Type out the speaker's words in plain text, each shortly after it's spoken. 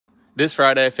This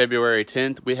Friday, February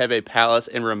 10th, we have a Palace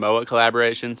and RIMOWA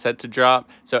collaboration set to drop.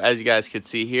 So as you guys can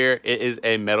see here, it is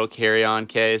a metal carry-on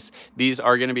case. These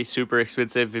are going to be super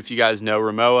expensive. If you guys know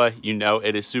RIMOWA, you know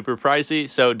it is super pricey.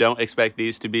 So don't expect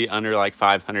these to be under like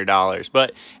 $500.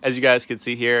 But as you guys can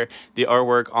see here, the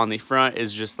artwork on the front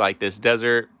is just like this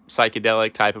desert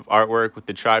psychedelic type of artwork with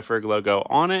the Triferg logo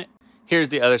on it. Here's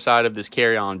the other side of this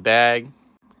carry-on bag.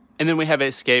 And then we have a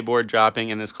skateboard dropping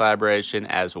in this collaboration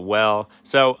as well.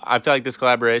 So I feel like this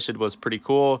collaboration was pretty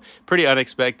cool, pretty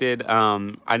unexpected.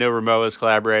 I know RIMOWA has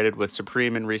collaborated with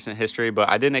Supreme in recent history, but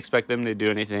I didn't expect them to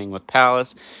do anything with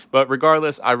Palace. But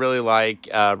regardless, I really like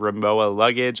RIMOWA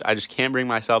luggage. I just can't bring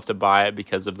myself to buy it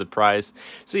because of the price.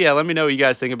 So yeah, let me know what you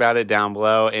guys think about it down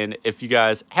below. And if you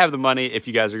guys have the money, if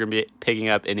you guys are going to be picking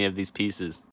up any of these pieces.